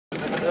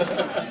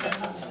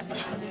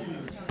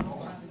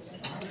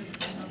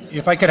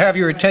If I could have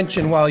your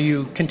attention while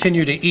you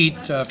continue to eat,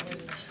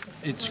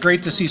 it's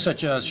great to see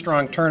such a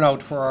strong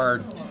turnout for our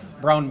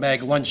brown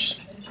bag lunch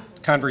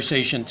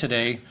conversation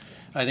today.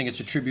 I think it's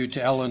a tribute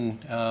to Ellen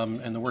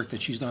and the work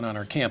that she's done on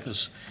our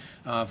campus.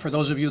 For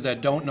those of you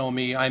that don't know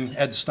me, I'm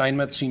Ed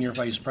Steinmetz, Senior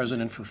Vice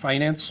President for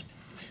Finance.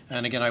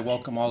 And again, I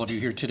welcome all of you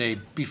here today.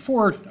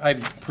 Before I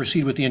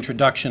proceed with the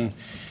introduction,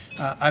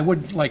 I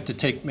would like to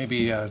take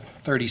maybe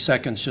 30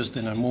 seconds just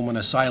in a moment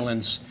of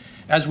silence.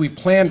 As we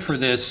planned for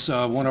this,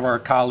 one of our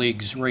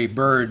colleagues, Ray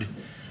Bird,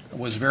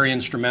 was very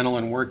instrumental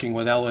in working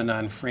with Ellen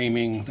on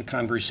framing the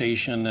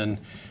conversation and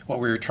what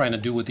we were trying to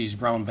do with these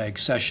brown bag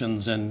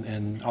sessions.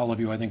 And all of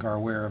you, I think, are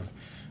aware of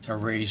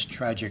Ray's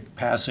tragic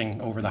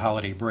passing over the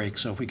holiday break.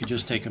 So if we could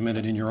just take a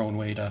minute in your own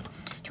way to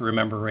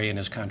remember Ray and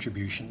his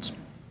contributions.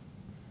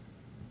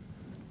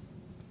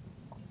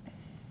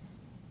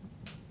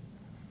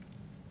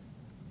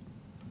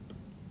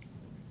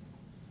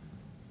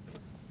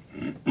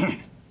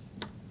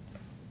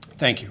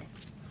 Thank you.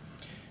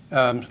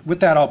 With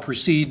that, I'll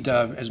proceed.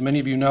 As many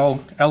of you know,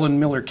 Ellen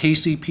Miller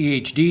Casey,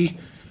 Ph.D.,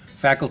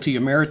 Faculty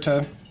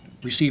Emerita,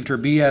 received her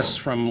B.S.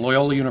 from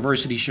Loyola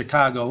University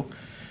Chicago,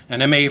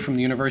 an M.A. from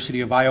the University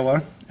of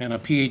Iowa, and a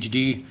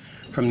Ph.D.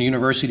 from the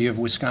University of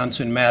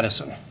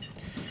Wisconsin-Madison.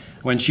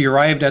 When she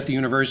arrived at the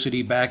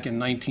university back in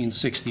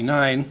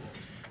 1969,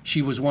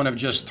 she was one of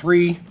just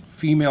 3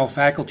 female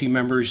faculty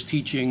members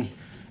teaching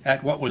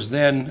at what was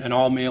then an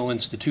all-male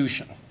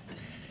institution.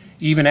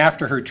 Even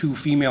after her 2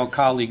 female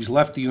colleagues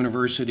left the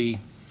university,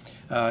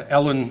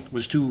 Ellen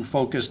was too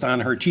focused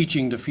on her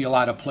teaching to feel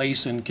out of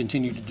place and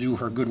continued to do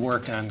her good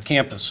work on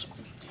campus.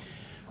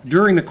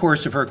 During the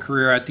course of her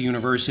career at the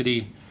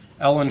university,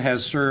 Ellen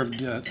has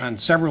served on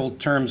several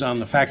terms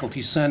on the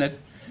Faculty Senate,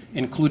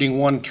 including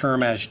 1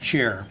 term as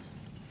chair.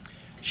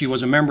 She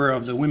was a member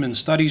of the Women's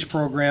Studies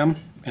program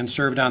and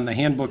served on the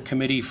Handbook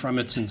Committee from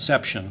its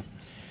inception.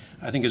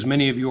 I think as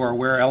many of you are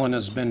aware, Ellen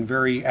has been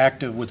very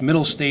active with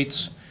Middle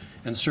States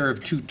and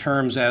served 2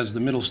 terms as the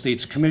Middle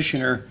States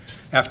Commissioner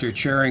after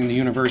chairing the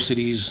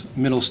university's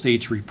Middle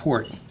States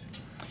Report.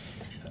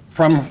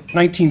 From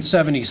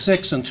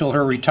 1976 until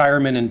her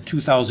retirement in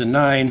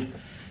 2009,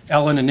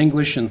 Ellen, an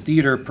English and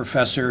theater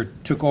professor,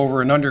 took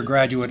over an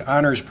undergraduate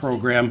honors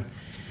program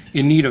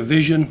in need of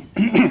vision,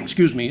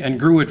 and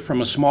grew it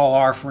from a small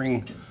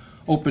offering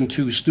open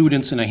to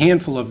students in a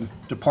handful of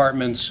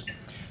departments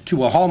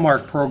to a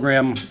hallmark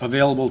program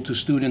available to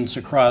students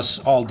across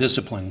all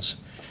disciplines.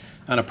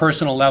 On a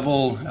personal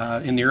level,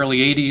 in the early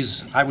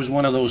 80s, I was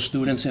one of those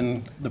students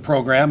in the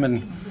program,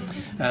 and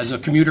as a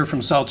commuter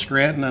from South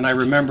Scranton, and I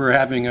remember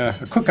having a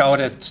cookout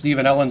at Steve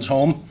and Ellen's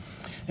home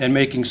and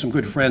making some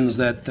good friends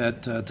that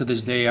to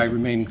this day I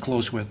remain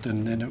close with,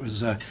 and it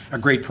was a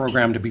great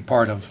program to be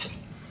part of.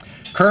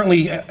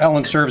 Currently,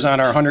 Ellen serves on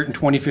our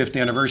 125th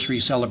anniversary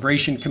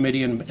celebration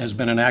committee and has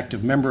been an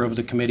active member of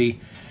the committee.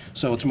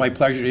 So it's my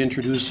pleasure to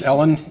introduce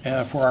Ellen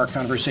for our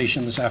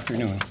conversation this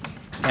afternoon.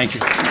 Thank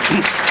you.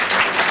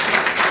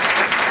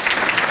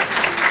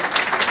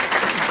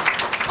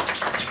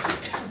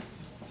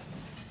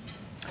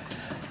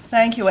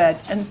 Thank you, Ed,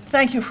 and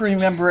thank you for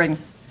remembering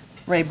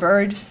Ray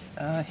Bird.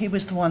 He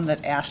was the one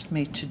that asked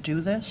me to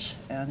do this,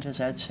 and as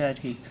Ed said,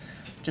 he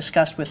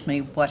discussed with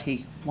me what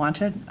he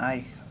wanted.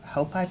 I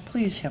hope I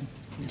please him.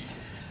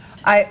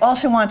 I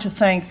also want to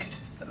thank,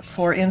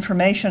 for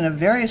information of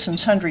various and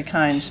sundry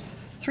kinds,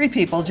 3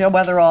 people, Joe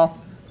Weatherall,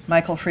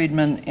 Michael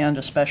Friedman, and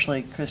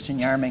especially Kristen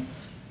Yarmy.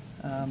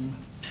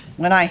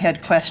 When I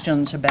had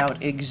questions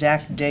about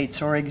exact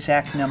dates or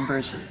exact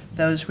numbers,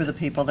 those were the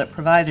people that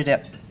provided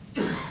it.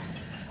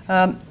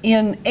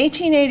 In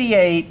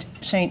 1888,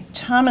 St.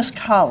 Thomas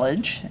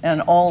College, an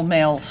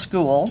all-male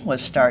school,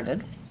 was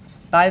started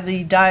by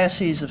the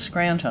Diocese of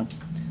Scranton.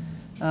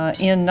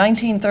 In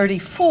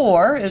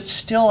 1934, it's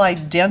still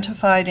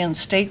identified in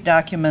state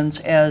documents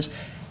as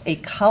a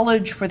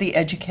college for the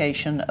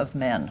education of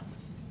men.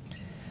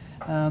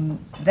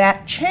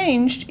 That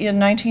changed in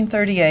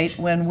 1938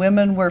 when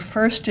women were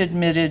first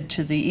admitted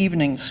to the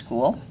evening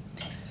school.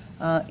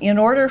 In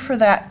order for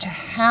that to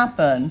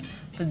happen,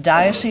 the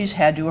diocese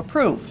had to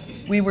approve.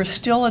 We were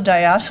still a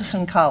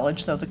diocesan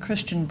college, though the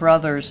Christian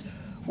Brothers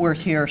were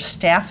here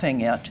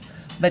staffing it,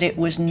 but it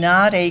was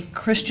not a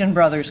Christian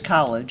Brothers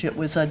college. It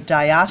was a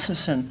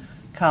diocesan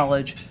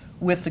college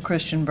with the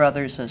Christian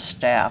Brothers as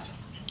staff.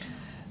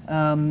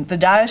 The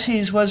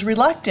diocese was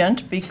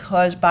reluctant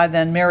because by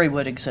then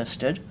Marywood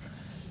existed.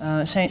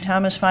 St.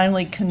 Thomas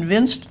finally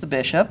convinced the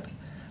bishop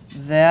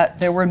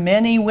that there were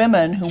many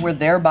women who were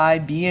thereby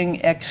being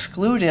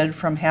excluded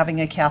from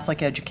having a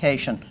Catholic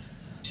education.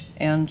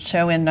 And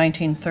so in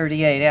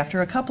 1938,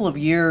 after a couple of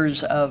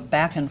years of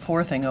back and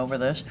forthing over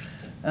this,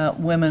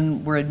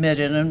 women were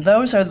admitted, and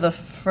those are the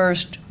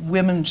first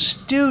women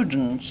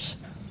students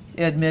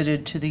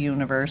admitted to the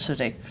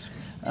university.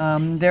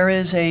 There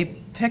is a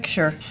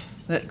picture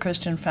that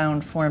Kristen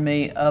found for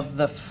me of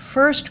the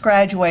first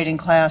graduating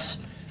class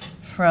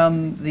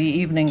from the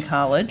evening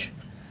college,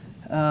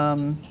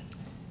 and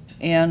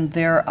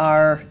there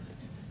are,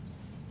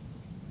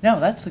 no,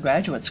 that's the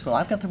graduate school.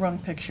 I've got the wrong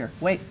picture.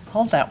 Wait,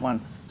 hold that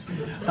one.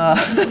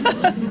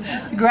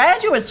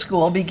 Graduate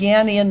school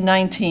began in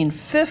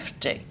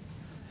 1950,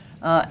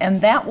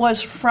 and that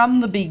was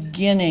from the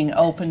beginning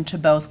open to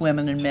both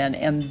women and men.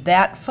 And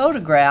that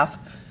photograph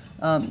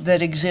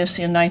that exists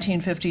in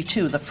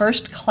 1952, the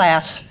first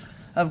class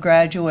of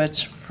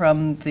graduates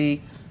from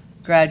the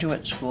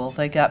graduate school,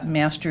 they got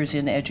masters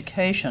in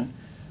education.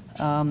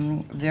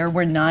 There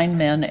were 9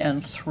 men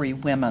and 3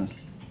 women.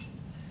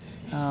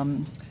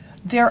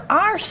 There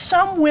are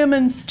some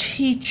women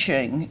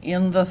teaching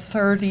in the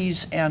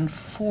 30s and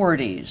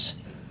 40s.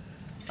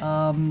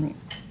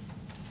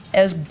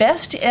 As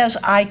best as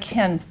I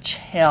can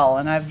tell,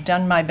 and I've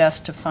done my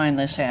best to find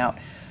this out,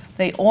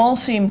 they all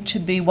seem to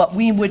be what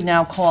we would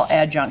now call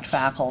adjunct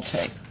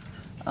faculty.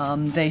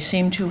 They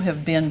seem to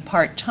have been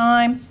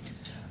part-time.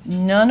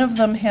 None of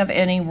them have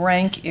any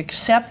rank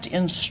except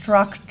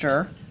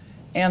instructor,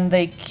 and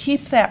they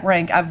keep that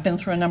rank. I've been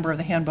through a number of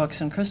the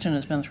handbooks, and Kristen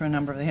has been through a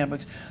number of the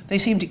handbooks. They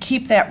seem to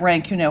keep that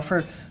rank, you know,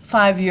 for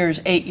 5 years,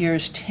 8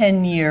 years,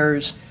 10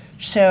 years.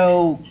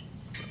 So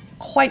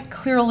quite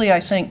clearly, I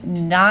think,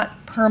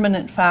 not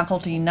permanent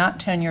faculty, not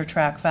tenure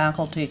track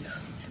faculty,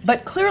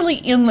 but clearly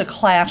in the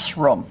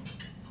classroom.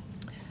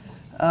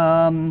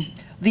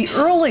 The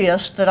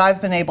earliest that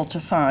I've been able to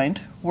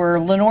find were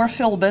Lenore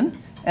Philbin,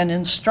 an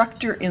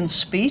instructor in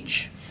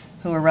speech,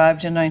 who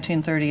arrived in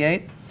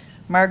 1938,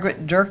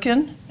 Margaret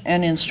Durkin,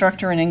 an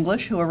instructor in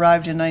English, who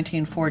arrived in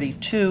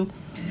 1942,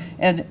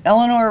 and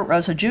Eleanor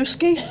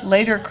Rozajuski,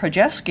 later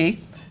Krajewski,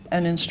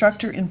 an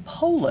instructor in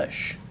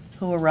Polish,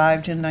 who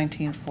arrived in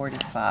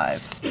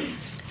 1945.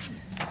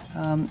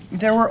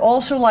 There were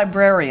also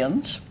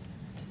librarians.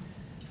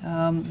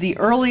 The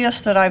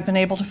earliest that I've been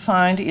able to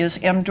find is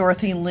M.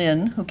 Dorothy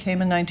Lynn, who came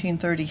in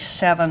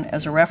 1937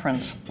 as a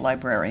reference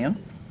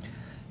librarian,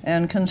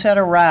 and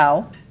Concetta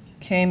Rao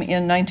came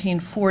in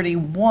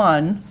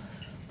 1941,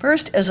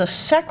 first as a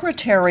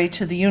secretary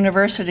to the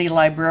university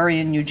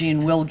librarian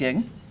Eugene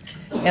Wilging,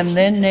 and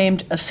then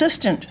named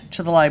assistant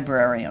to the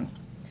librarian.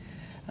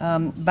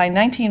 By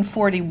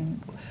 1940,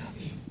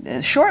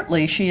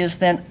 shortly, she is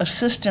then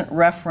assistant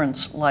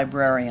reference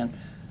librarian.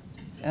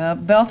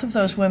 Both of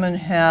those women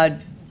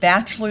had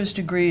bachelor's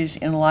degrees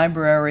in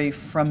library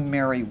from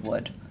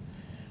Marywood.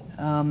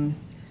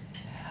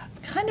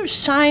 Kind of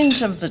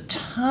signs of the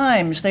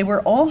times. They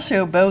were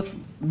also both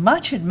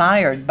much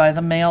admired by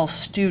the male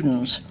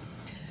students.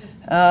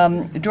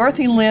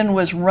 Dorothy Lynn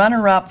was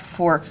runner-up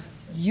for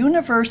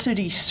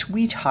University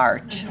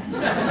Sweetheart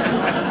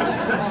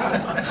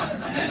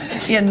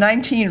in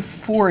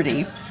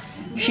 1940.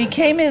 She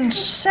came in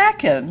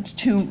second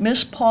to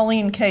Miss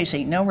Pauline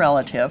Casey, no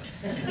relative,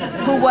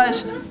 who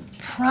was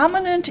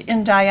prominent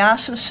in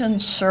diocesan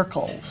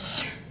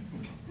circles.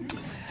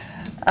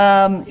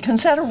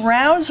 Concetta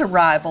Rao's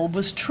arrival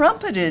was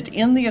trumpeted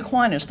in the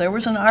Aquinas. There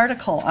was an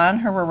article on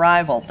her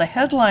arrival. The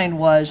headline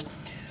was,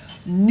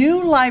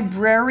 "New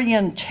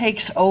Librarian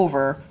Takes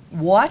Over,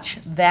 Watch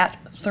That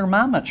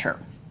Thermometer."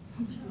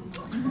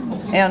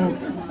 And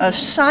a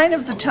sign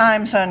of the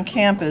times on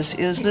campus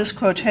is this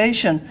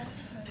quotation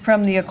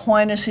from the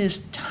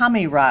Aquinas'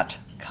 Tommy Rot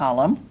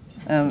column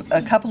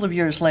a couple of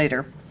years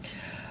later.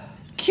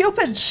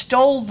 "Cupid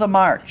stole the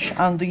march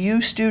on the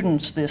U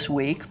students this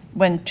week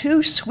when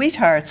 2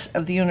 sweethearts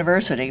of the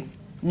university,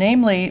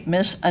 namely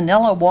Miss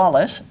Anella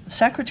Wallace,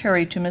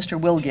 secretary to Mr.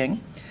 Wilging,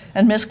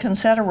 and Miss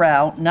Concetta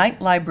Rao,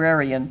 night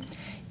librarian,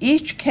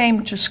 each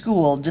came to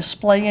school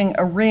displaying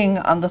a ring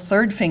on the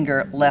 3rd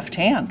finger left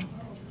hand.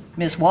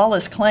 Miss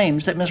Wallace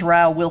claims that Miss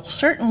Rao will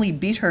certainly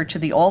beat her to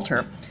the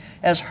altar,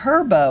 as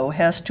her beau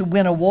has to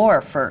win a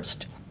war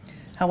first.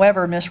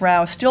 However, Miss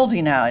Rao still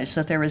denies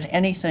that there is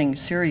anything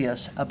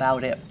serious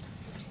about it.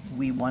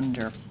 We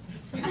wonder."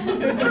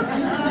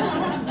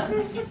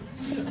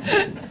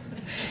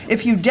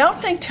 If you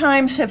don't think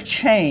times have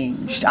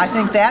changed, I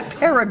think that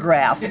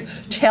paragraph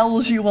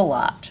tells you a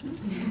lot.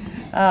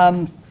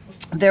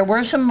 There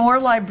were some more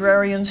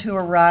librarians who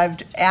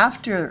arrived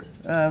after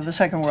the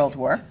Second World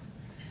War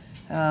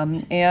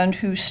and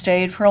who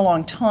stayed for a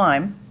long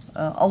time.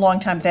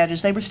 That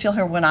is, they were still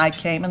here when I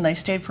came, and they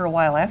stayed for a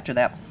while after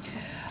that.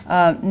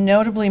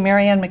 Notably,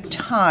 Marianne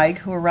McTighe,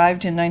 who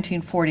arrived in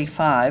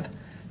 1945.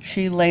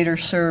 She later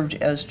served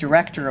as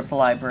director of the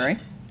library.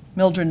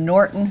 Mildred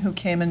Norton, who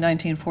came in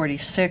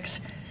 1946.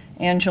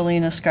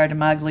 Angelina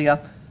Scardamaglia,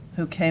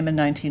 who came in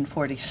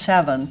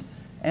 1947.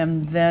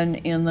 And then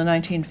in the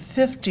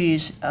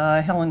 1950s,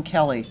 Helen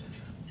Kelly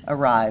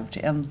arrived,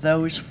 and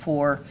those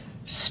 4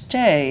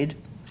 stayed.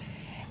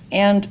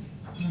 And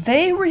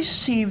they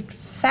received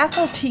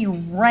faculty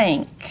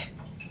rank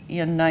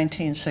in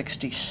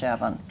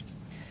 1967.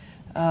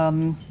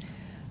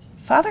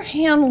 Father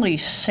Hanley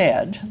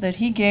said that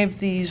he gave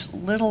these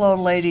little old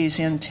ladies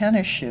in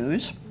tennis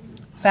shoes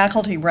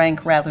faculty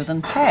rank rather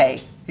than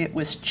pay. It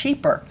was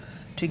cheaper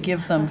to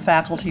give them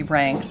faculty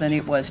rank than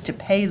it was to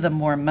pay them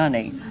more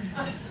money.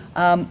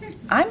 I'm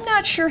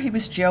not sure he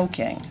was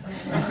joking.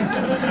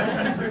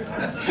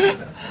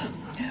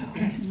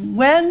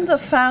 When the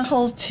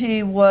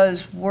faculty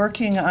was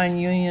working on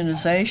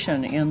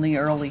unionization in the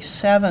early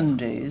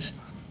 70s,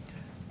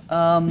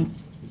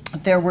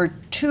 there were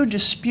two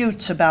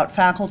disputes about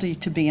faculty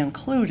to be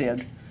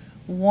included.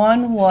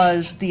 One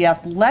was the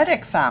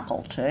athletic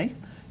faculty,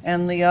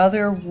 and the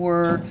other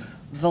were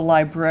the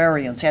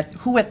librarians,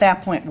 who at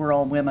that point were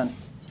all women.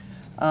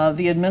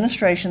 The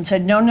administration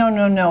said, no, no,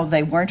 no, no,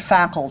 they weren't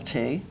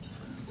faculty.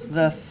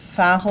 The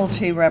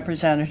faculty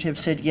representative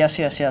said, yes,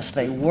 yes, yes,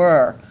 they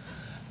were.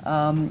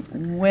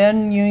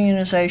 When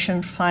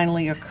unionization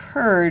finally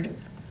occurred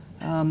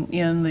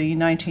in the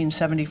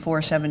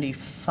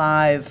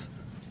 1974-75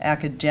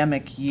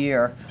 academic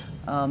year,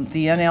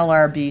 the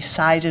NLRB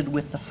sided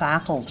with the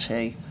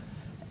faculty,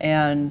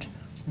 and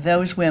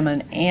those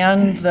women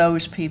and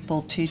those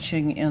people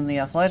teaching in the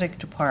athletic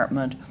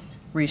department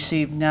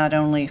received not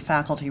only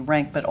faculty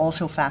rank but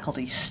also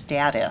faculty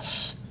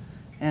status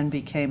and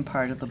became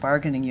part of the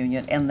bargaining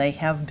union, and they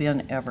have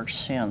been ever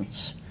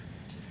since.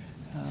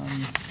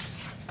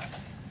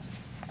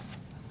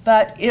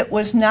 But it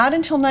was not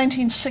until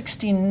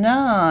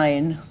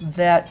 1969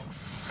 that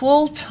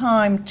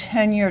full-time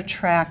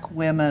tenure-track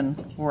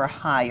women were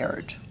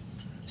hired.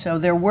 So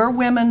there were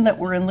women that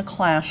were in the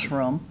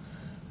classroom,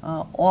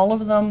 all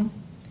of them,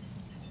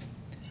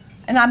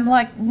 and I'm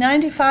like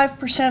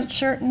 95%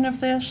 certain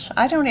of this.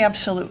 I don't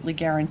absolutely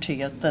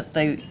guarantee it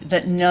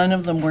that none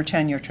of them were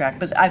tenure-track,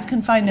 but I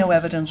can find no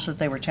evidence that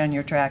they were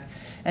tenure-track,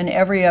 and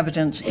every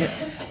evidence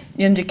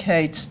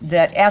indicates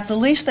that at the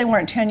least they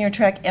weren't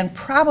tenure-track and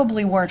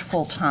probably weren't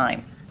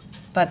full-time.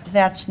 But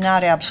that's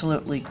not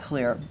absolutely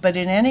clear. But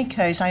in any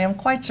case, I am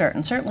quite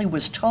certain, certainly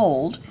was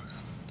told,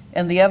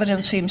 and the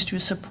evidence seems to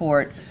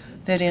support,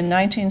 that in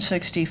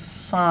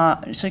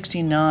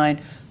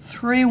 1969,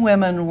 3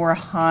 women were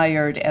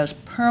hired as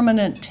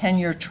permanent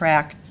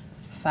tenure-track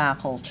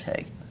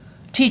faculty,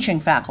 teaching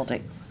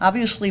faculty.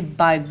 Obviously,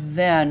 by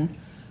then,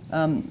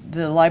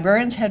 the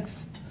librarians had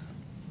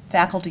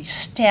faculty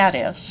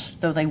status,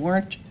 though they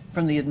weren't,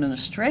 from the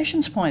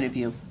administration's point of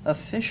view,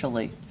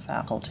 officially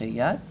faculty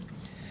yet.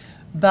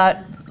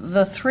 But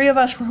the 3 of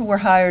us who were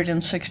hired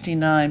in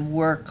 '69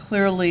 were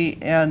clearly,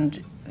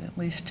 and at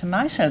least to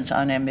my sense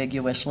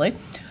unambiguously,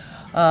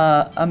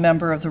 a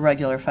member of the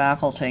regular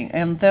faculty.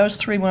 And those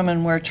 3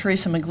 women were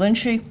Teresa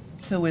McGlinchey,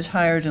 who was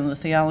hired in the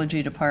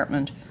theology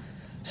department,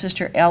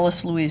 Sister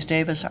Alice Louise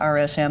Davis,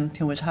 RSM,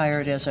 who was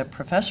hired as a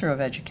professor of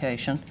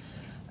education,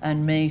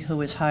 and me, who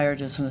was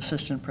hired as an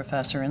assistant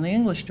professor in the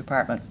English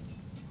department.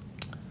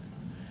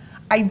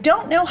 I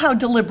don't know how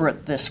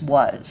deliberate this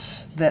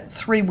was, that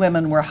 3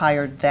 women were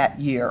hired that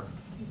year.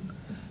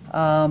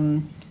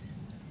 I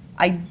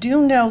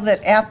do know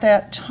that at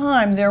that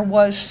time there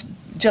was,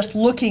 just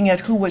looking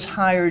at who was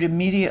hired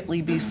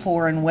immediately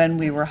before and when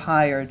we were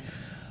hired,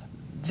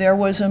 there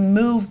was a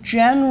move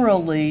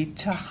generally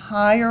to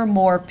hire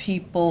more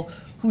people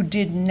who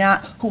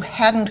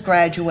hadn't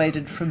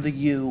graduated from the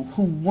U,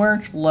 who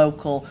weren't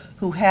local,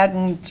 who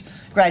hadn't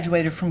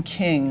graduated from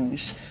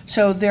King's.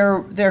 So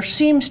there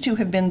seems to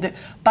have been,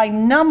 by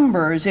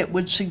numbers, it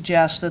would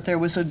suggest that there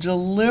was a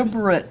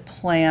deliberate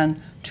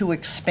plan to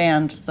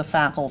expand the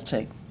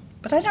faculty.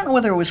 But I don't know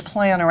whether it was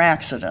plan or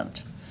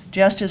accident,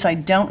 just as I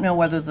don't know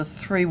whether the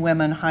 3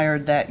 women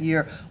hired that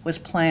year was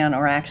plan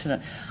or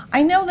accident.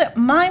 I know that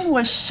mine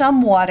was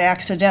somewhat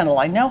accidental.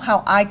 I know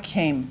how I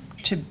came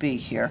to be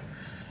here.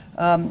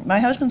 My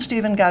husband,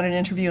 Stephen, got an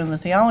interview in the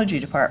theology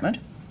department,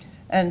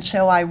 and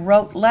so I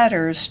wrote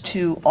letters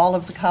to all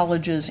of the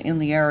colleges in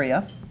the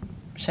area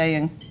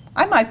saying,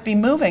 I might be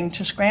moving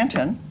to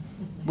Scranton.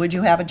 Would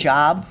you have a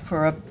job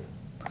for a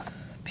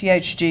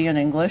Ph.D. in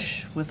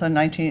English with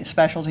a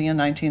specialty in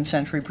 19th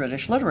century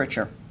British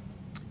literature?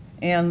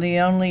 And the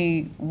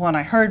only one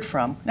I heard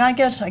from, now I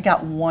guess I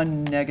got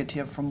one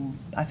negative from,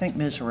 I think,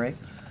 Misery,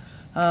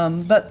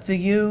 but the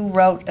U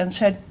wrote and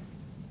said,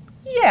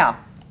 yeah,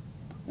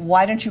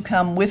 why don't you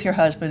come with your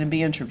husband and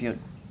be interviewed?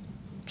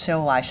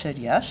 So I said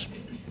yes.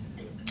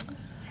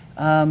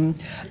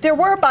 There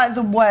were, by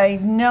the way,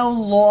 no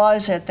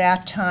laws at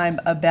that time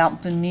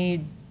about the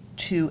need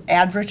to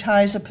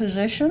advertise a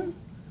position.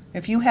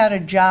 If you had a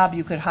job,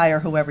 you could hire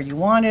whoever you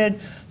wanted.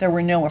 There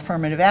were no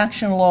affirmative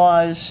action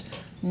laws.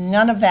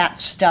 None of that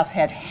stuff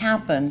had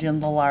happened in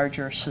the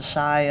larger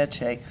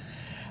society.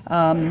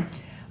 And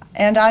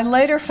I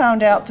later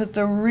found out that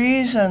the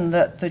reason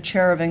that the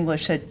chair of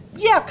English said,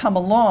 yeah, come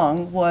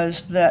along,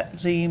 was that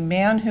the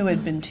man who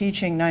had been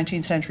teaching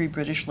 19th century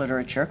British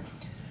literature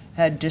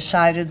had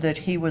decided that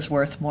he was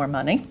worth more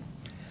money.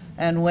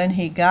 And when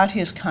he got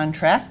his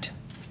contract,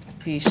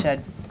 he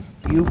said,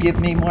 you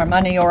give me more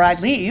money or I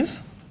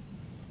leave.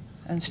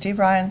 And Steve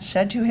Ryan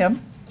said to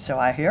him, so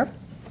I hear,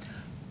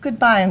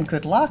 goodbye and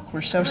good luck,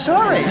 we're so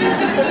sorry.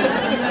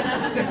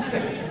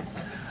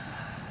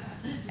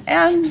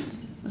 And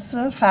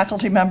the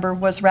faculty member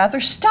was rather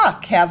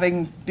stuck,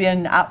 having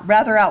been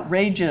rather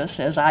outrageous,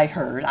 as I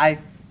heard. I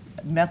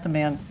met the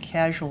man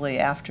casually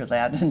after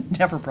that and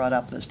never brought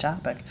up this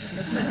topic,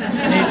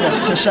 needless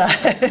to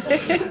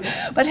say.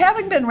 But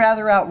having been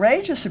rather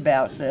outrageous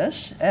about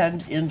this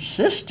and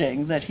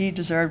insisting that he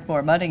deserved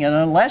more money, and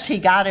unless he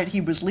got it,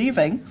 he was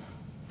leaving,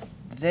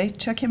 they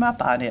took him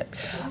up on it.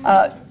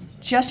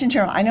 just in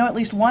general, I know at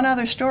least one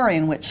other story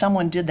in which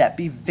someone did that.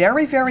 Be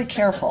very, very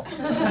careful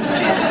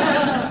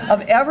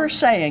of ever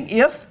saying,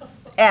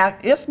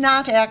 if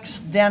not X,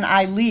 then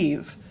I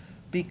leave,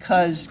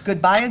 because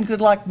goodbye and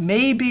good luck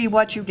may be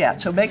what you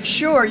get. So make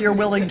sure you're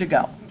willing to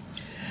go.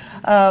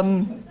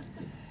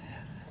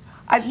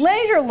 I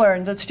later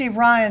learned that Steve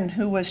Ryan,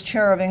 who was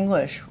chair of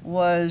English,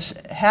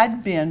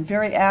 had been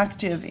very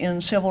active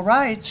in civil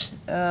rights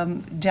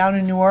down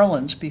in New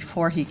Orleans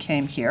before he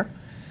came here.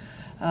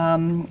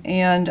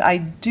 And I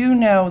do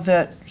know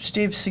that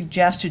Steve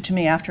suggested to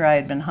me after I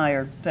had been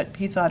hired that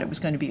he thought it was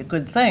going to be a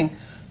good thing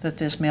that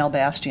this male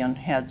bastion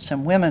had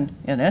some women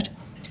in it.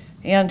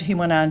 And he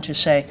went on to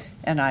say,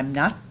 and I'm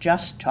not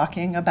just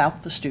talking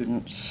about the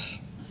students.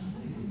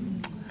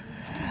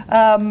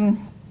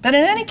 But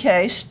in any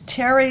case,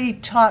 Terry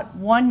taught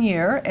 1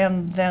 year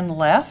and then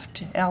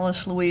left.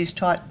 Alice Louise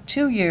taught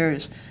 2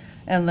 years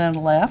and then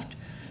left.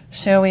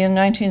 So in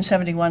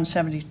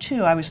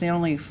 1971-72, I was the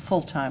only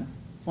full-time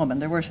woman.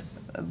 There were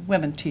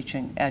women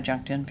teaching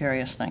adjunct in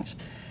various things.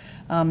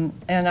 And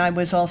I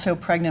was also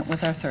pregnant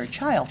with our third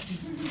child.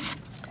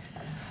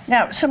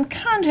 Now, some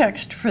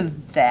context for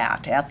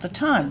that at the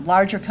time,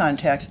 larger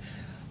context.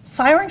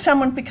 Firing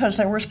someone because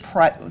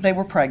they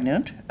were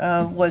pregnant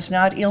was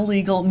not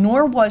illegal,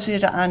 nor was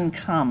it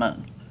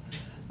uncommon.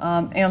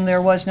 And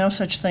there was no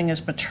such thing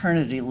as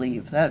maternity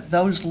leave.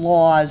 Those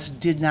laws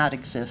did not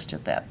exist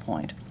at that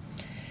point.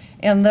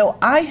 And though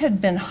I had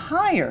been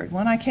hired,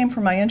 when I came for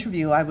my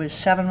interview, I was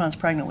 7 months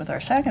pregnant with our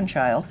second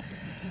child.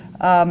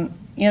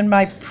 In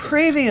my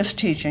previous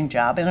teaching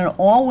job in an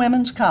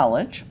all-women's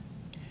college,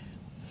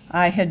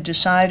 I had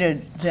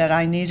decided that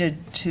I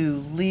needed to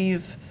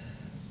leave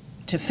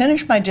to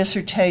finish my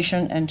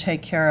dissertation and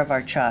take care of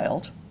our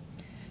child.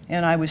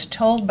 And I was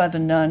told by the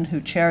nun who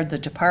chaired the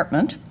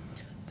department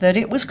that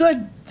it was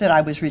good that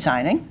I was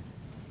resigning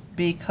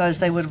because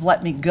they would have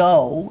let me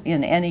go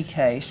in any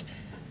case.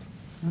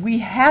 We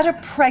had a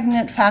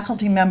pregnant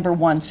faculty member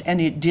once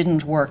and it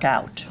didn't work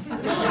out.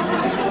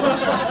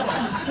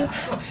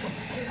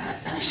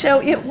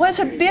 So it was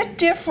a bit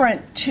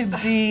different to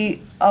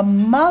be a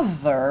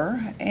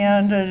mother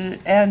and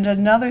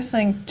another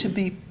thing to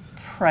be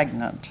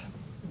pregnant.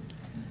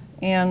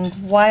 And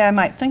why I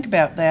might think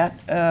about that,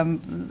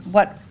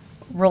 what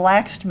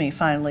relaxed me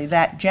finally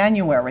that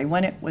January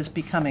when it was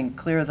becoming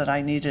clear that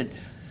I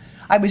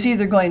was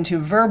either going to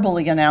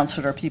verbally announce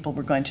it or people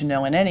were going to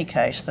know in any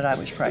case that I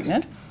was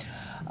pregnant.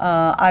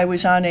 I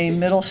was on a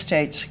Middle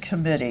States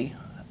committee.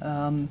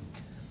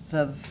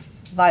 The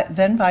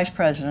then Vice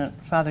President,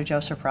 Father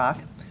Joseph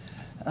Rock,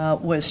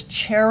 was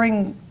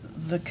chairing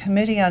the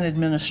Committee on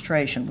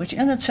Administration, which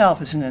in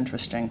itself is an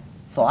interesting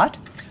thought.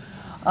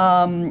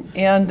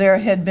 And there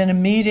had been a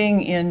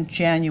meeting in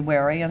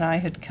January, and I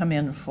had come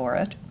in for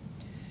it.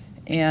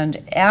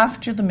 And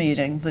after the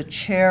meeting, the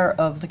chair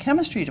of the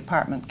chemistry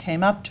department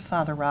came up to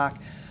Father Rock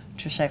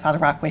to say, Father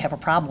Rock, we have a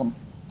problem.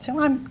 So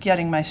I'm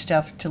getting my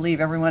stuff to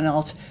leave. Everyone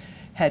else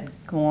had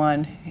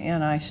gone,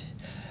 and I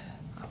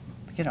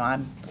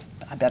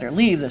better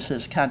leave. This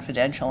is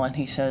confidential. And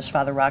he says,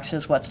 Father Rock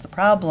says, what's the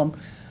problem?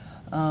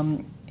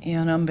 And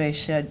Umbe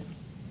said,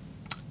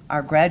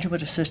 our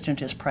graduate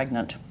assistant is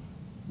pregnant.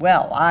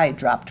 Well, I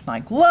dropped my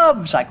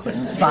gloves. I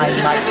couldn't find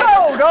my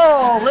coat.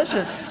 Oh,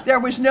 listen, there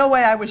was no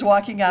way I was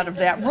walking out of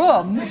that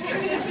room.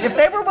 If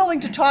they were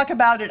willing to talk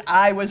about it,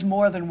 I was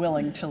more than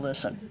willing to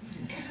listen.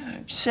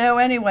 So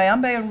anyway,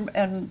 Umbe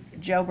and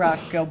Joe Rock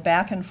go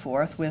back and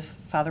forth with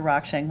Father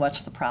Rock saying,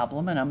 what's the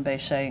problem? And Umbe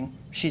saying,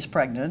 she's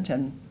pregnant.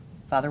 And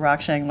Father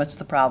Rock saying, what's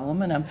the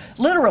problem? And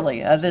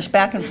literally, this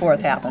back and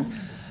forth happened.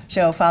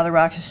 So Father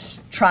Rock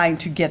is trying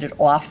to get it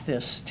off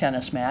this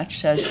tennis match,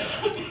 says,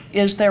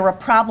 is there a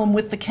problem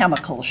with the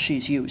chemicals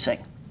she's using?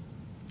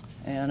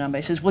 And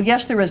Umbe says, well,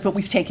 yes, there is, but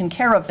we've taken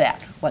care of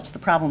that. What's the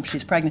problem?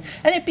 She's pregnant.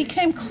 And it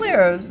became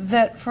clear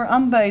that for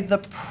Umbe, the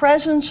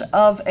presence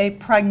of a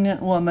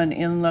pregnant woman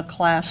in the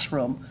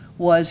classroom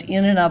was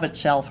in and of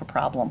itself a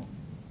problem.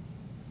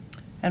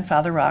 And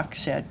Father Rock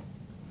said,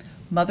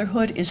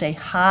 motherhood is a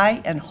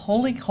high and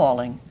holy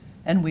calling,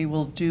 and we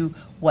will do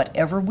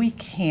whatever we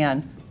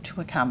can to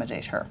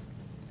accommodate her.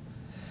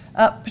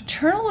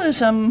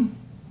 Paternalism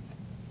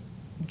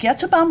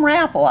gets a bum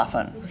rap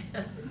often,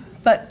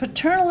 but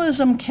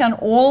paternalism can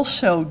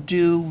also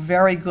do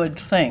very good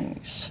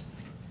things.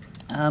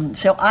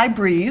 So I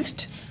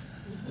breathed,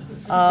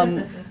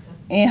 and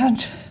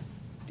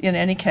in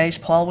any case,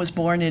 Paul was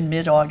born in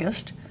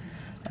mid-August,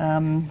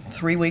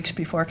 3 weeks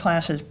before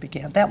classes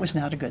began. That was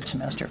not a good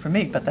semester for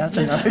me, but that's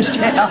another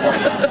tale.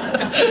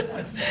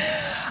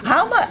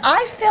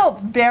 I felt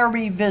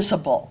very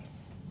visible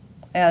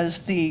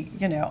as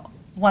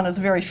one of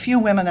the very few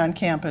women on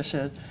campus,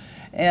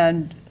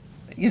 and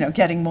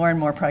getting more and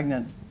more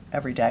pregnant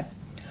every day.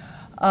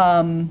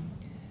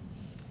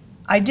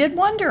 I did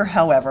wonder,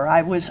 however,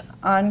 I was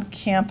on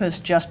campus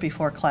just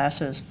before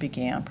classes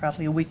began,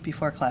 probably a week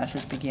before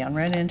classes began,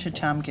 ran into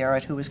Tom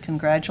Garrett, who was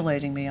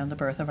congratulating me on the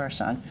birth of our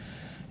son,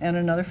 and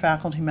another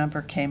faculty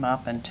member came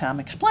up, and Tom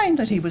explained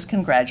that he was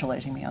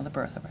congratulating me on the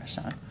birth of our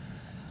son.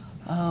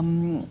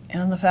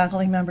 And the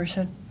faculty member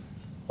said,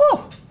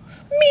 "Oh,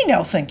 me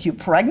no think you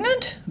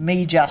pregnant,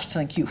 me just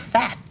think you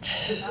fat."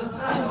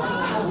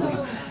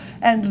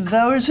 And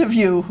those of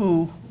you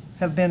who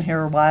have been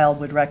here a while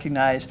would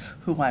recognize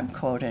who I'm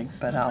quoting,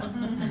 but I'll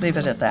leave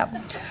it at that.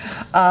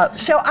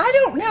 So I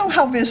don't know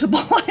how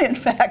visible I in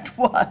fact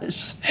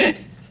was.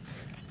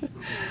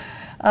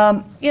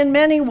 In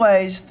many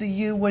ways, the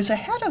U was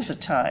ahead of the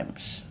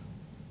times.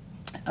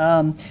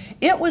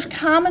 It was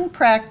common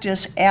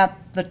practice at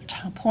the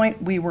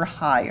point we were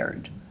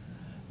hired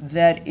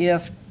that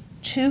if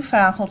two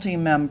faculty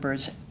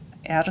members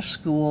at a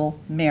school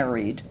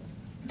married,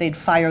 they'd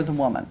fire the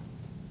woman.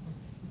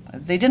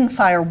 They didn't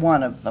fire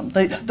one of them.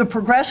 The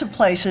progressive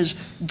places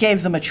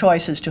gave them a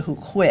choice as to who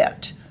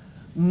quit.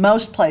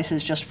 Most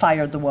places just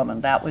fired the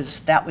woman. That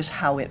was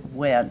how it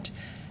went.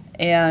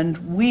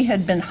 And we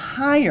had been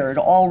hired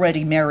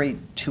already married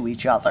to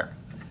each other,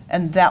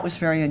 and that was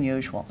very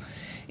unusual.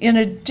 In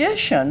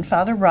addition,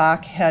 Father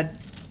Rock had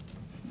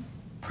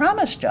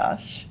promised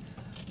us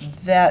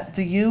that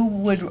the U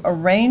would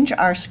arrange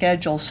our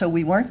schedule so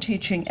we weren't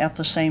teaching at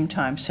the same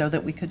time so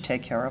that we could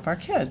take care of our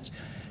kids.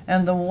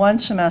 And the one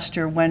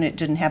semester when it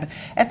didn't happen,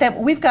 at that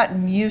we've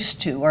gotten used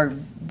to, or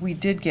we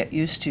did get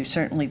used to,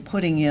 certainly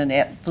putting in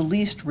at the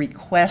least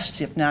requests,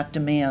 if not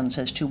demands,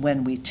 as to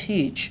when we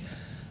teach.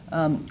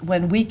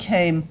 When we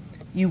came,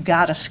 you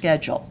got a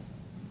schedule.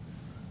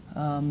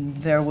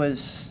 There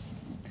was,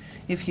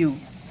 if you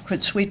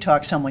could sweet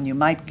talk someone, you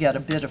might get a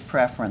bit of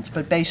preference,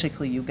 but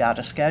basically you got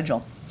a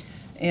schedule.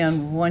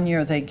 And one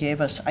year they gave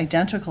us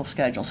identical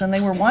schedules, and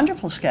they were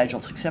wonderful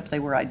schedules, except they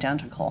were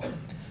identical.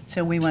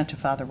 So we went to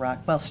Father Rock.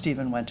 Well,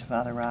 Stephen went to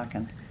Father Rock,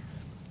 and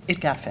it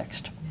got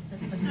fixed.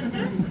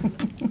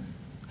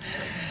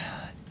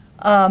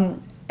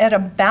 At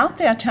about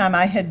that time,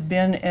 I had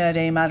been at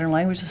a Modern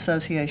Language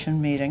Association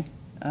meeting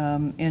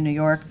in New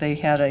York. They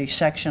had a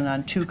section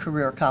on 2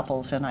 career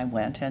couples, and I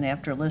went. And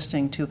after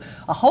listening to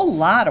a whole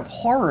lot of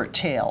horror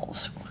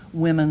tales,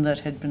 women that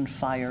had been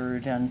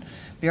fired and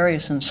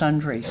various and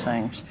sundry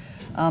things,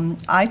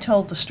 I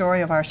told the story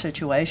of our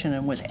situation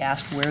and was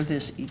asked where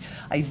this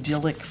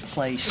idyllic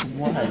place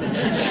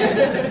was.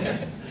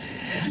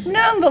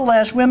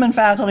 Nonetheless, women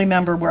faculty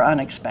members were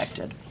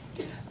unexpected.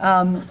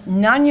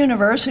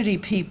 Non-university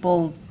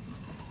people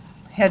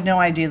had no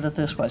idea that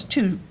this was.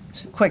 2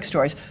 quick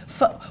stories.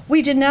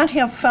 We did not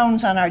have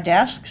phones on our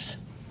desks.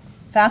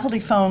 Faculty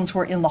phones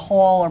were in the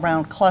hall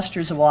around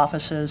clusters of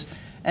offices,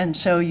 and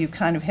so you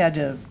kind of had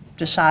to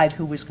decide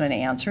who was going to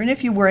answer. And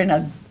if you were in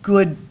a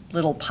good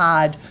little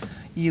pod,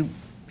 you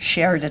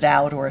shared it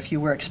out, or if you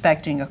were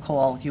expecting a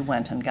call, you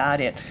went and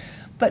got it.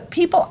 But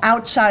people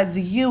outside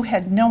the U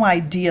had no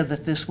idea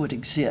that this would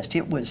exist.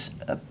 It was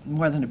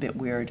more than a bit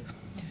weird.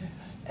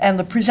 And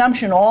the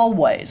presumption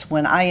always,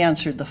 when I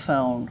answered the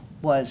phone,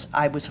 was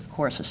I was, of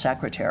course, a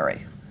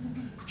secretary.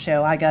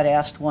 So I got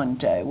asked one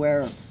day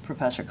where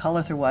Professor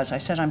Cullither was. I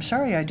said, "I'm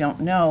sorry, I don't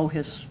know.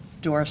 His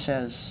door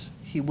says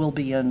he will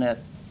be in at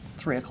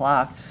 3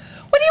 o'clock.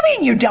 "What do you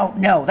mean you don't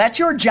know? That's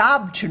your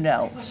job to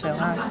know." So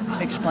I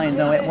explained,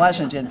 no, it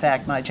wasn't, in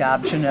fact, my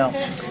job to know.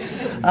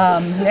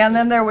 And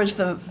then there was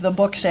the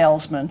book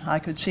salesman. I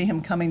could see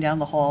him coming down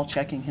the hall,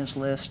 checking his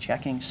list,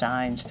 checking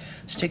signs,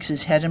 sticks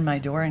his head in my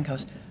door and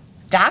goes,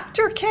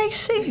 "Dr.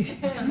 Casey?"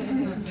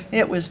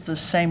 It was the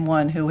same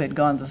one who had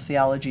gone to the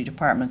theology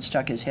department,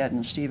 stuck his head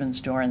in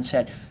Stephen's door and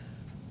said,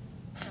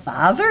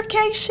 "Father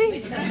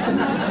Casey?"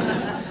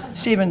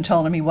 Stephen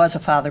told him he was a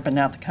father, but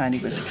not the kind he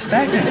was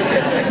expecting.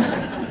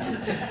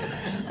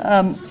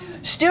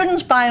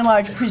 Students, by and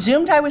large,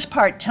 presumed I was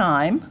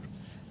part-time,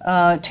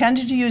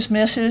 tended to use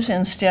Mrs.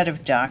 instead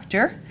of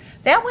Doctor.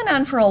 That went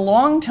on for a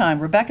long time.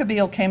 Rebecca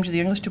Beale came to the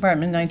English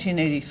department in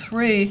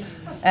 1983,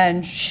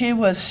 and she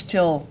was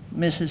still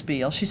Mrs.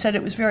 Beale. She said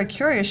it was very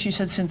curious. She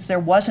said since there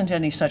wasn't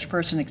any such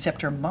person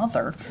except her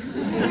mother.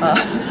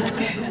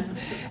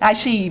 I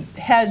see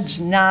heads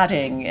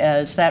nodding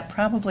as that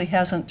probably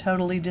hasn't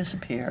totally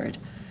disappeared.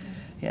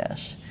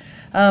 Yes.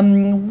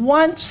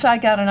 Once I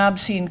got an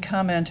obscene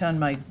comment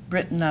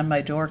written on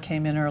my door,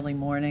 came in early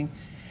morning.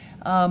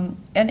 And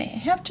I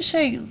have to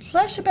say,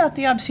 less about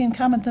the obscene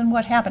comment than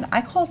what happened.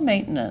 I called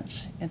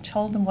maintenance and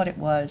told them what it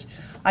was.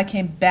 I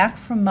came back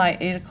from my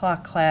 8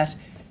 o'clock class.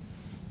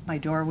 My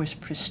door was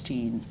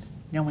pristine.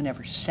 No one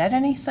ever said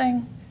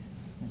anything.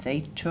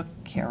 They took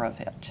care of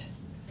it.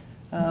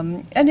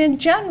 And in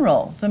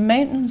general, the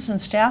maintenance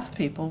and staff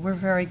people were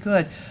very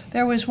good.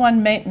 There was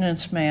one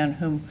maintenance man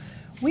whom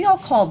we all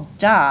called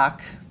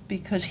Doc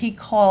because he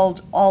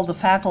called all the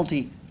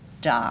faculty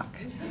Doc.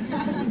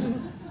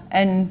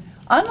 And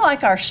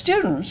unlike our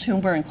students,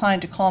 whom were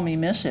inclined to call me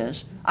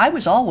Mrs., I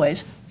was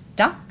always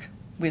Doc,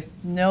 with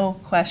no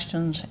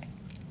questions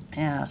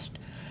asked.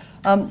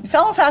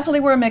 Fellow faculty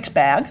were a mixed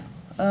bag.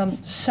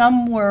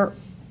 Some were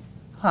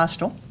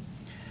hostile.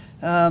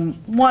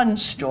 One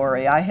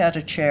story, I had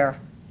a chair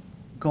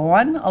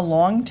gone a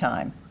long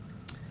time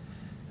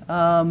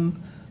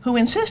who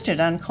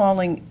insisted on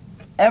calling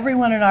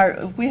everyone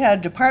we had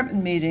a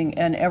department meeting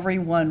and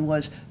everyone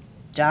was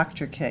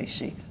Dr.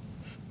 Casey.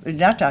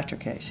 Not Dr.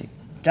 Casey,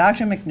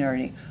 Dr.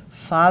 McNerney,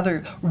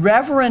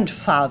 Reverend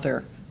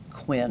Father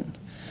Quinn,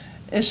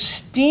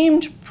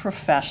 esteemed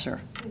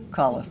Professor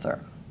Colither.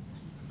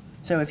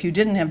 So if you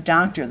didn't have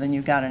doctor, then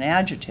you got an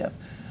adjective.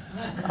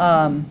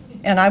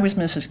 And I was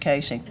Mrs.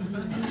 Casey.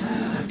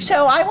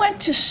 So I went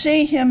to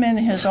see him in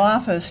his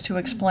office to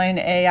explain,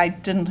 A, I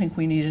didn't think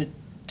we needed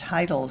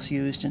titles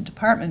used in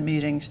department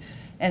meetings,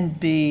 and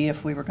B,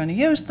 if we were going to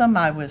use them,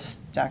 I was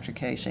Dr.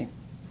 Casey.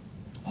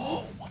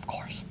 Oh, of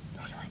course.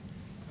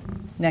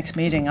 Next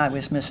meeting, I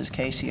was Mrs.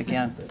 Casey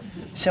again.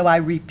 So I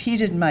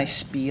repeated my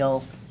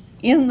spiel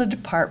in the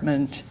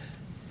department.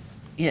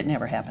 It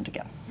never happened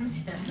again.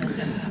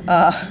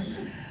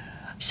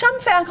 Some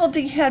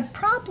faculty had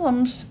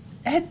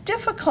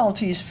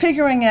difficulties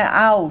figuring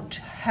out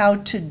how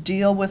to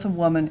deal with a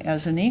woman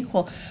as an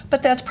equal,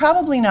 but that's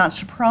probably not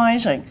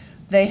surprising.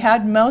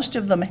 Most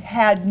of them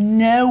had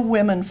no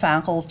women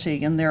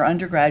faculty in their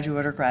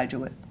undergraduate or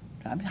graduate.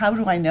 How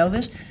do I know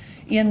this?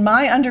 In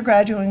my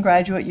undergraduate and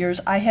graduate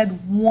years, I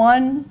had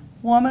one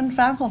woman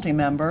faculty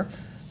member,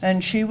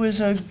 and she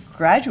was a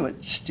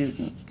graduate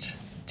student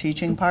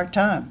teaching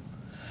part-time.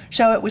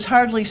 So it was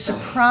hardly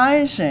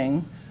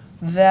surprising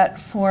that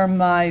for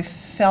my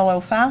fellow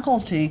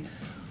faculty,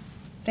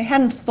 they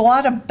hadn't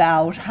thought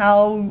about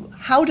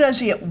how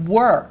does it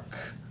work.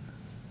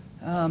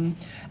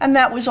 And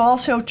that was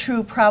also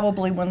true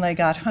probably when they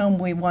got home.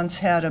 We once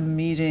had a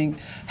meeting,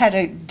 had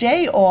a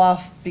day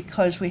off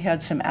because we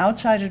had some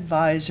outside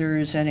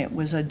advisors, and it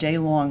was a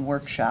day-long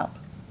workshop.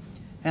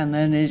 And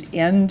then it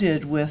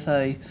ended with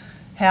a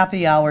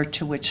happy hour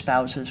to which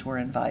spouses were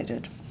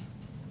invited.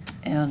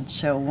 And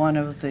so one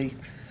of the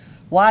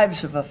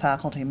wives of a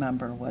faculty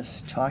member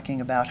was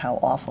talking about how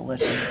awful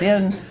it had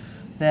been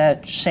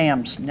that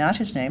Sam's, not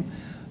his name,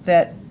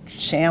 that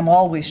Sam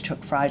always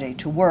took Friday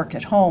to work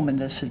at home, and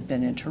this had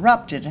been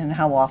interrupted, and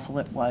how awful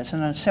it was.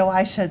 And so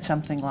I said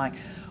something like,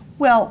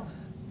 well,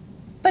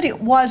 but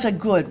it was a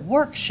good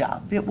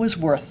workshop. It was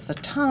worth the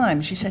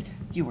time. She said,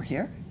 you were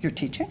here? You're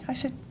teaching? I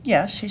said,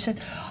 yes. She said,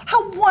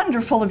 how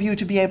wonderful of you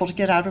to be able to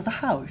get out of the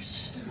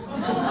house.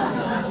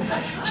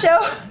 So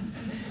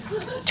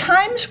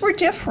times were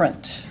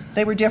different.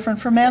 They were different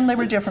for men. They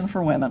were different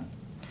for women.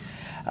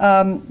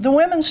 The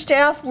women's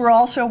staff were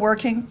also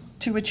working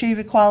to achieve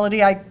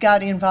equality. I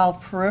got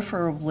involved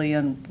peripherally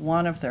in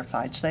one of their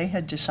fights. They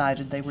had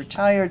decided they were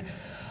tired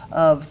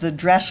of the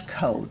dress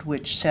code,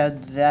 which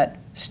said that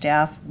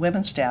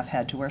women's staff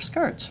had to wear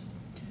skirts.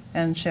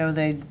 And so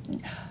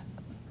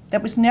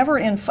that was never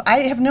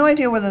I have no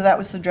idea whether that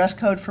was the dress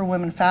code for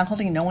women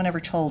faculty. No one ever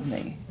told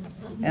me.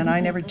 And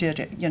I never did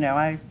it. You know,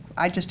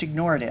 I just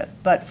ignored it.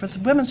 But for the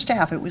women's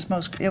staff, it was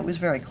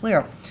very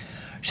clear.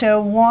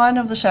 So one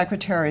of the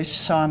secretaries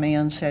saw me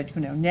and said,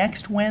 you know,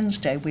 next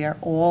Wednesday we are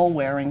all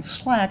wearing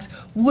slacks.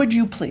 Would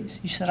you please?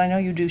 He said, I know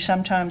you do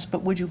sometimes,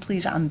 but would you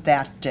please on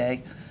that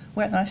day?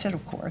 Well, and I said,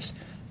 of course,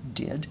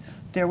 did.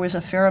 There was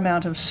a fair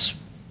amount of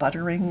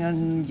sputtering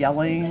and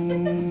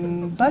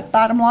yelling, but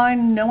bottom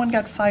line, no one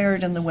got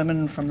fired, and the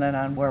women from then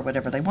on wore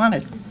whatever they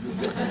wanted.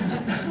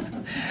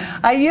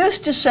 I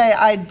used to say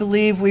I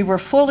believe we were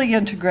fully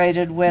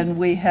integrated when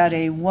we had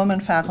a woman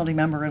faculty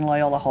member in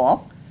Loyola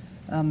Hall.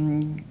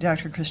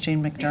 Dr.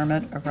 Christine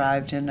McDermott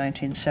arrived in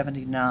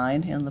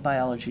 1979 in the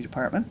biology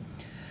department.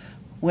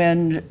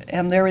 And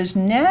there is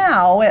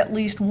now at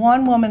least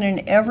one woman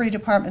in every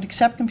department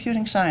except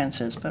computing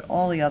sciences, but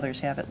all the others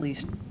have at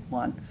least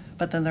one.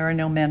 But then there are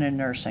no men in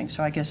nursing,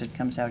 so I guess it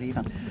comes out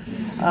even.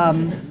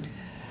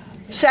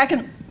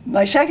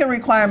 My second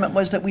requirement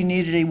was that we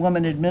needed a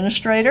woman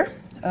administrator.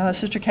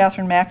 Sister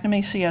Catherine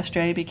McNamee,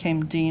 CSJ,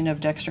 became Dean of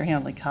Dexter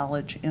Handley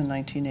College in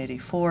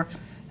 1984.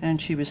 And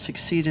she was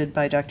succeeded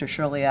by Dr.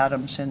 Shirley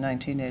Adams in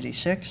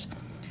 1986.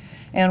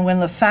 And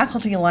when the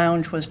faculty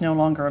lounge was no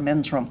longer a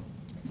men's room,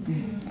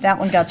 that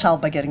one got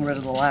solved by getting rid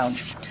of the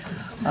lounge.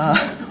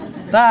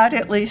 But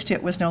at least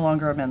it was no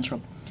longer a men's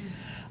room.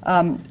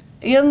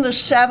 In the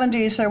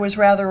 70s, there was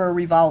rather a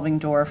revolving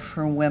door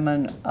for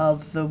women.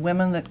 Of the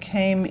women that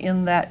came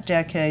in that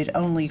decade,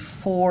 only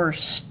 4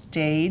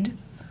 stayed.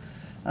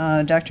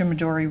 Dr.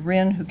 Midori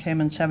Rin, who came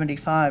in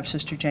 75,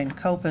 Sister Jane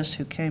Kopis,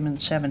 who came in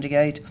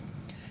 78,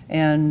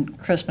 and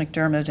Chris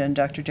McDermott and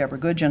Dr. Deborah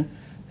Goodgen,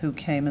 who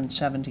came in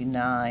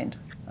 79.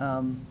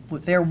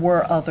 There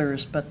were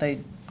others, but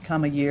they'd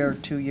come a year,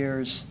 2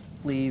 years,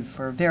 leave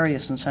for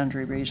various and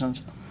sundry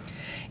reasons.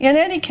 In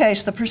any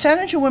case, the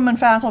percentage of women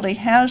faculty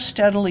has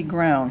steadily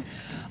grown.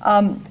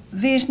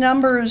 These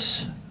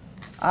numbers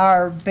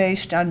are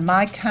based on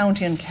my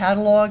count in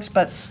catalogs,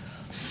 but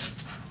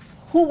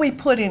who we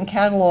put in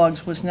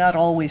catalogs was not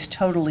always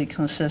totally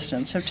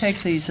consistent, so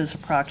take these as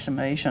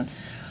approximation.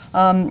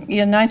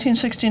 In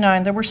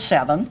 1969, there were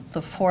 7,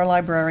 the 4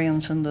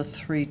 librarians and the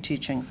 3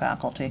 teaching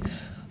faculty,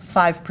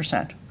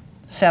 5%,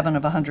 7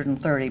 of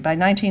 130. By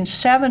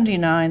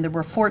 1979, there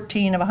were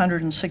 14 of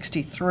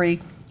 163,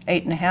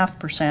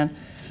 8.5%.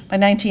 By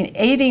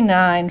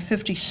 1989,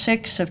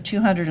 56 of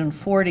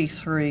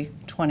 243,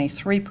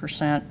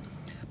 23%.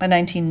 By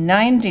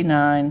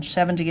 1999,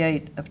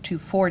 78 of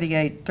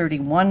 248,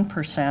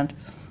 31%.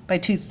 By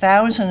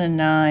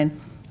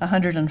 2009,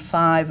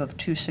 105 of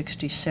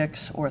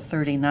 266, or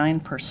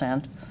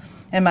 39%.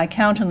 And my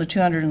count in the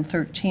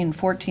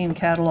 213-14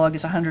 catalog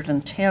is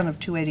 110 of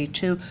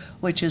 282,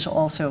 which is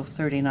also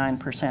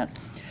 39%.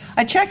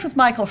 I checked with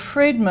Michael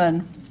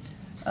Friedman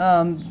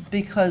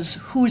because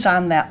who's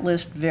on that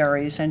list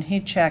varies, and he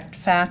checked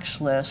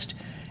facts list,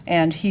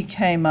 and he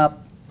came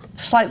up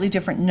slightly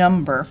different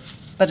number,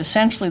 but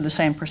essentially the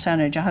same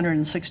percentage,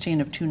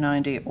 116 of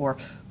 290, or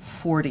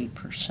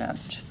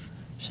 40%.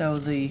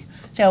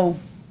 So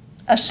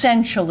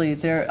essentially,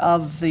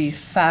 of the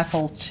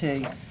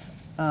faculty,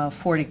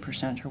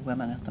 40% are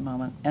women at the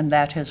moment, and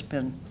that has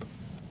been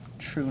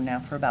true now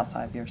for about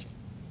 5 years.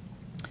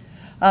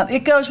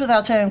 It goes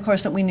without saying, of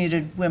course, that we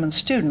needed women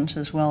students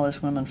as well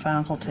as women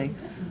faculty.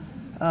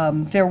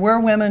 There were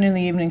women in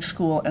the evening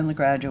school and the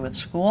graduate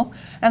school,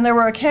 and there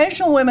were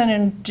occasional women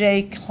in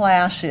day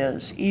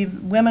classes.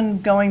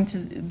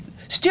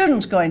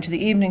 Students going to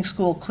the evening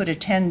school could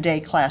attend day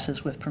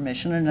classes with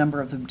permission. A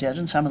number of them did,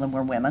 and some of them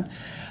were women.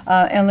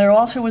 And there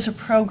also was a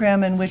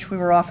program in which we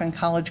were offering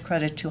college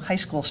credit to high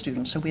school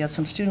students. So we had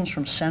some students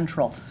from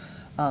Central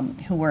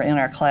who were in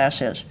our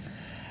classes.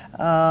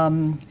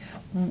 And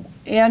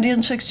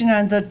in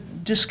 '69, the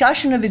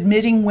discussion of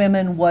admitting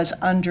women was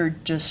under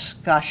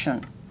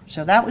discussion.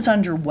 So that was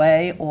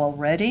underway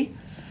already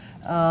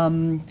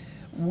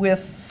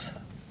with,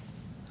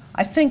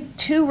 I think,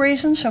 two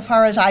reasons so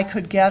far as I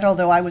could get,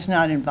 although I was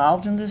not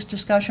involved in this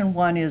discussion.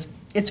 One is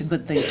it's a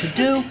good thing to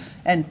do,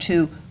 and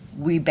two,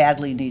 we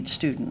badly need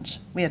students.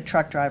 We had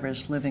truck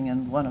drivers living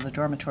in one of the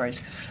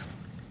dormitories,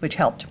 which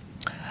helped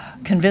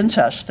convince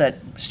us that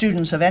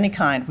students of any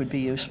kind would be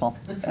useful.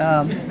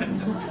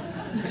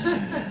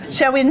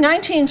 So in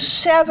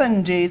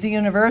 1970, the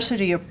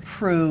university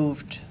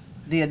approved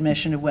the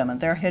admission of women.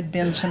 There had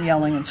been some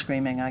yelling and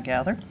screaming, I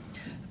gather,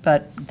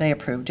 but they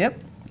approved it.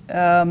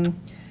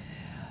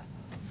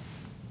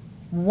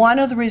 One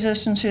of the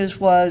resistances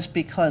was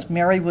because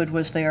Marywood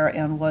was there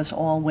and was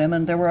all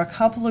women. There were a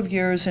couple of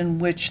years in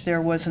which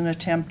there was an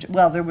attempt, in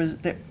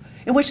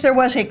which there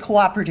was a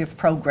cooperative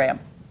program.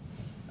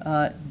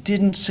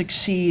 Didn't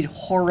succeed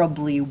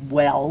horribly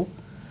well.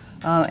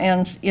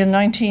 And in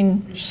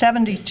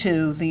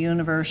 1972, the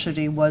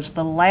university was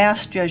the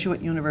last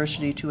Jesuit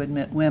university to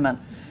admit women.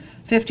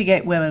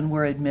 58 women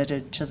were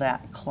admitted to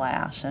that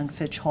class, and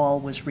Fitch Hall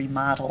was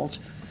remodeled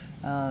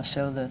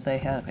so that they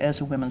had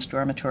as a women's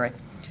dormitory.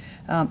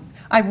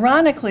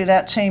 Ironically,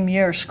 that same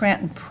year,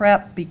 Scranton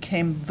Prep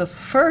became the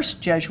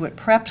first Jesuit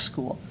prep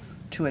school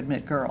to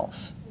admit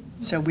girls.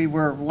 So we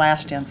were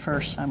last and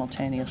first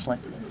simultaneously.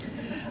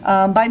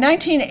 By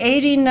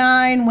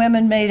 1989,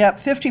 women made up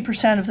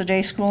 50% of the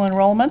day school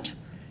enrollment.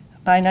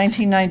 By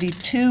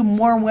 1992,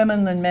 more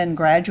women than men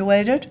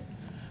graduated.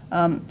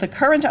 The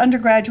current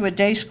undergraduate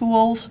day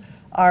schools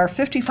are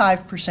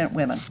 55%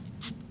 women.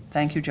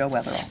 Thank you, Joe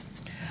Wetherall.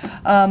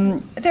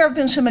 There have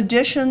been some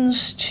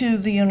additions to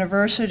the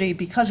university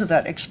because of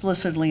that,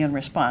 explicitly in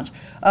response.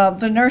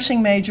 The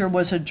nursing major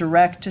was a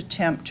direct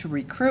attempt to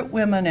recruit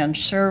women and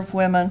serve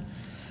women.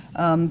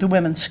 The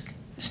women's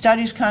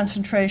studies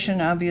concentration,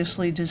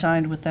 obviously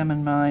designed with them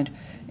in mind,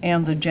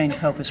 and the Jane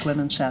Copus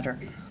Women's Center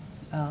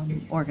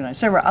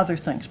organized. There were other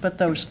things, but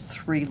those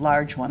three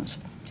large ones.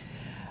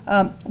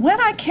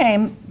 When I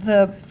came,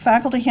 the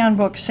faculty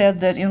handbook said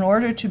that in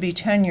order to be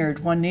tenured,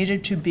 one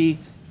needed to be,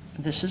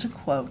 this is a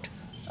quote,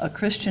 a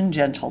Christian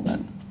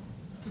gentleman.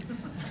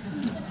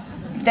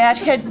 That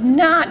had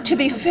not, to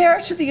be fair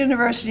to the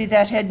university,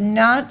 that had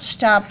not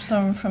stopped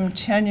them from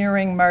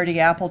tenuring Marty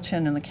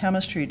Appleton in the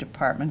chemistry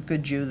department,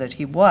 good Jew that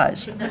he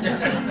was.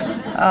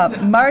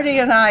 Marty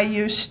and I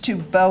used to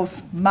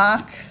both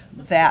mock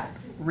that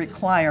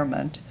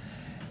requirement.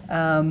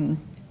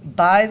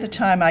 By the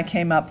time I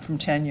came up from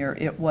tenure,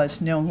 it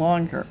was no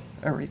longer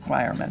a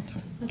requirement.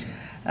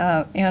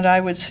 And I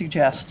would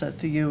suggest that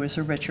the U is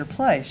a richer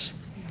place.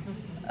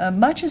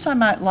 Much as I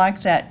might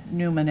like that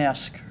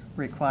Newman-esque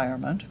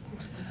requirement,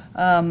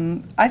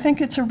 I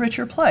think it's a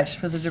richer place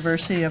for the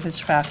diversity of its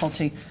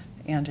faculty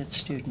and its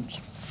students.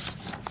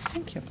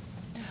 Thank you.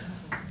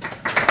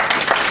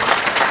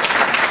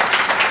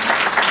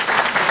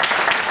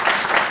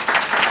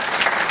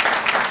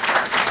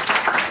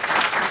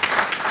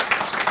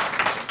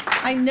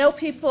 I know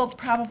people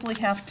probably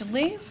have to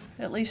leave,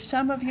 at least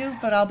some of you,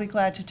 but I'll be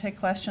glad to take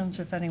questions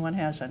if anyone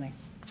has any.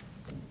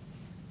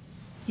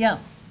 Yeah.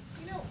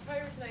 You know,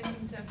 prior to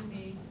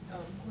 1970,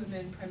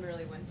 women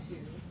primarily went to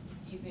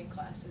evening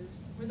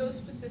classes. Were those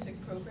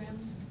specific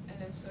programs? And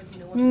if so, do you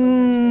know what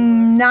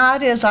programs they were?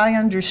 Not as I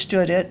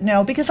understood it,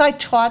 no, because I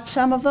taught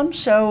some of them,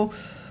 so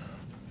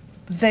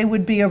they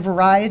would be a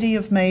variety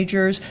of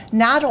majors.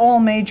 Not all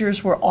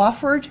majors were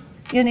offered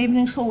in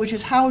evening school, which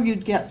is how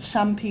you'd get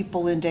some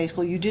people in day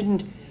school. You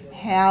didn't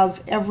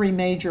have every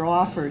major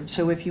offered,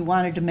 so if you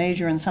wanted to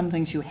major in some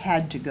things, you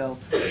had to go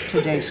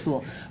to day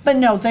school. But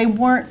no, they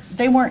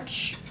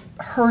weren't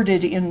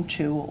herded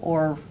into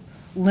or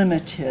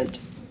limited.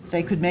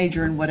 They could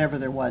major in whatever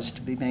there was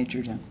to be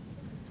majored in.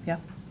 Yeah?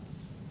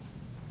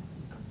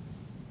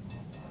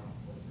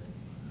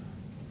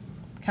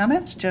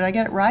 Comments? Did I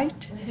get it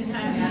right?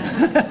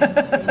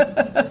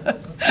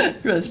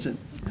 Kristen.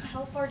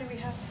 How far do we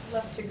have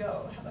left to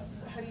go?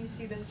 How do you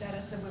see the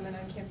status of women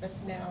on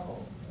campus now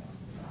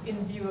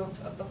in view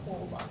of the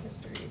whole long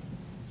history?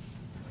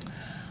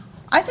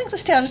 I think the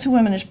status of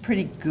women is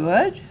pretty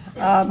good.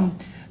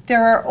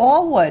 There are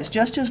always,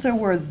 just as there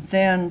were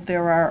then,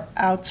 there are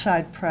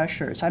outside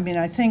pressures. I mean,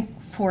 I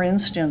think, for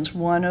instance,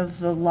 one of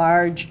the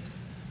large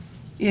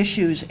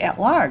issues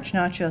at large,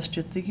 not just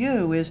at the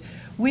U, is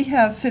we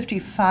have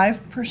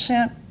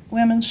 55%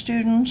 women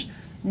students.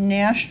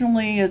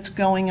 Nationally, it's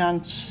going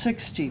on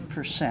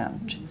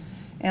 60%.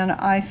 And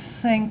I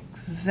think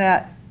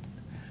that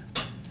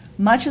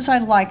much as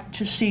I'd like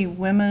to see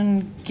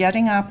women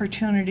getting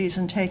opportunities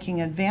and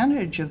taking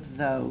advantage of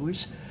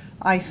those,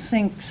 I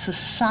think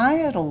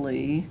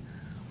societally,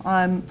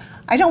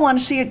 I don't want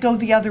to see it go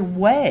the other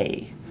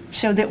way,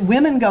 so that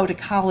women go to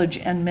college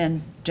and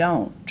men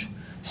don't.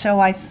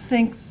 So I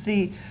think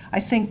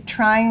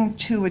trying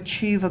to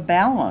achieve a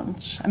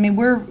balance. I mean,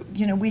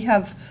 we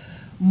have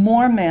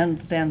more men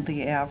than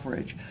the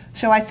average.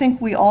 So I think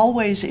we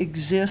always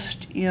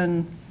exist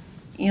in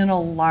a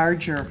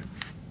larger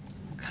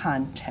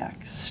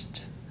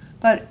context.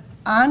 But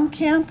on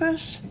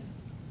campus,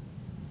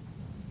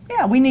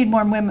 yeah, we need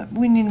more women.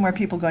 We need more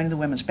people going to the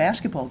women's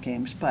basketball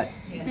games. But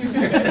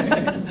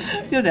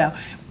you know,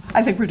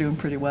 I think we're doing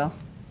pretty well.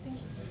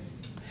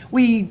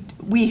 We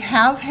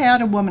have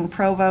had a woman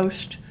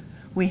provost.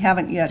 We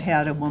haven't yet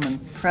had a woman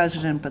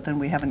president, but then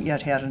we haven't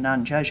yet had a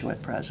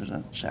non-Jesuit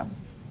president. So,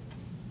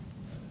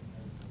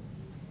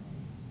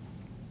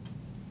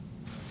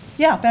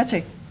 yeah,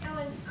 Betsy.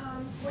 Ellen,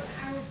 when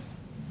I was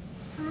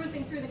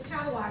perusing through the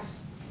catalogs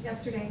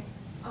yesterday,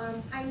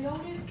 I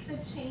noticed the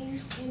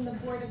change in the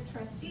Board of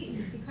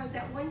Trustees, because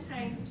at one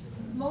time,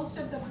 most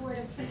of the Board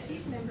of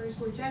Trustees members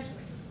were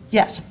Jesuits.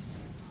 Yes.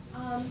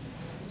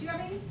 Do you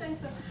have any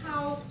sense of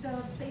how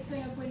the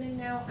placement of women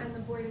now on the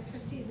Board of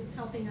Trustees is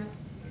helping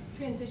us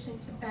transition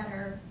to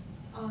better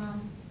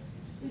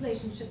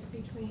relationships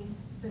between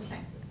the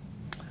sexes?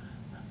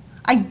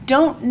 I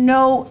don't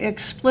know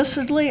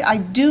explicitly. I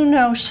do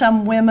know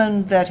some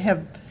women that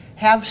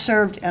have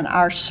served and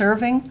are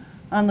serving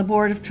on the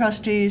Board of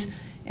Trustees,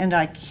 and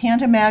I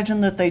can't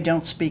imagine that they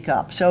don't speak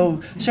up.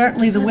 So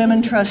certainly the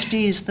women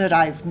trustees that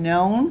I've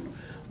known,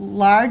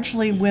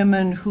 largely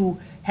women who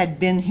had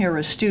been here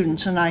as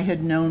students, and I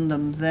had known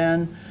them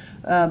then.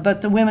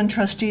 But the women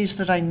trustees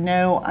that I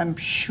know, I'm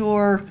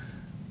sure,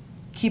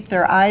 keep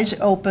their eyes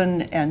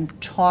open and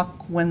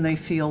talk when they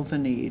feel the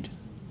need.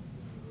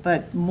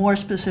 But more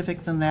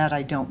specific than that,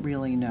 I don't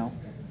really know.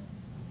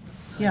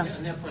 Yeah.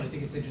 On that point, I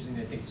think it's interesting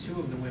that I think two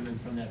of the women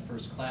from that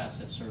first class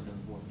have served on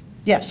the board.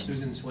 Yes.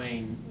 Susan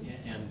Swain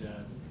and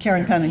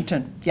Karen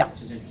Pennington, yeah.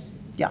 Which is interesting.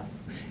 Yeah.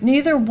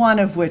 Neither one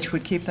of which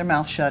would keep their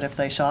mouth shut if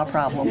they saw a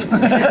problem.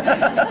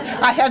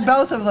 I had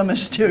both of them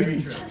as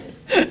students.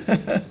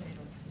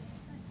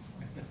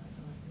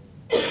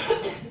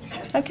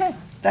 Okay,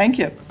 thank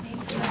you.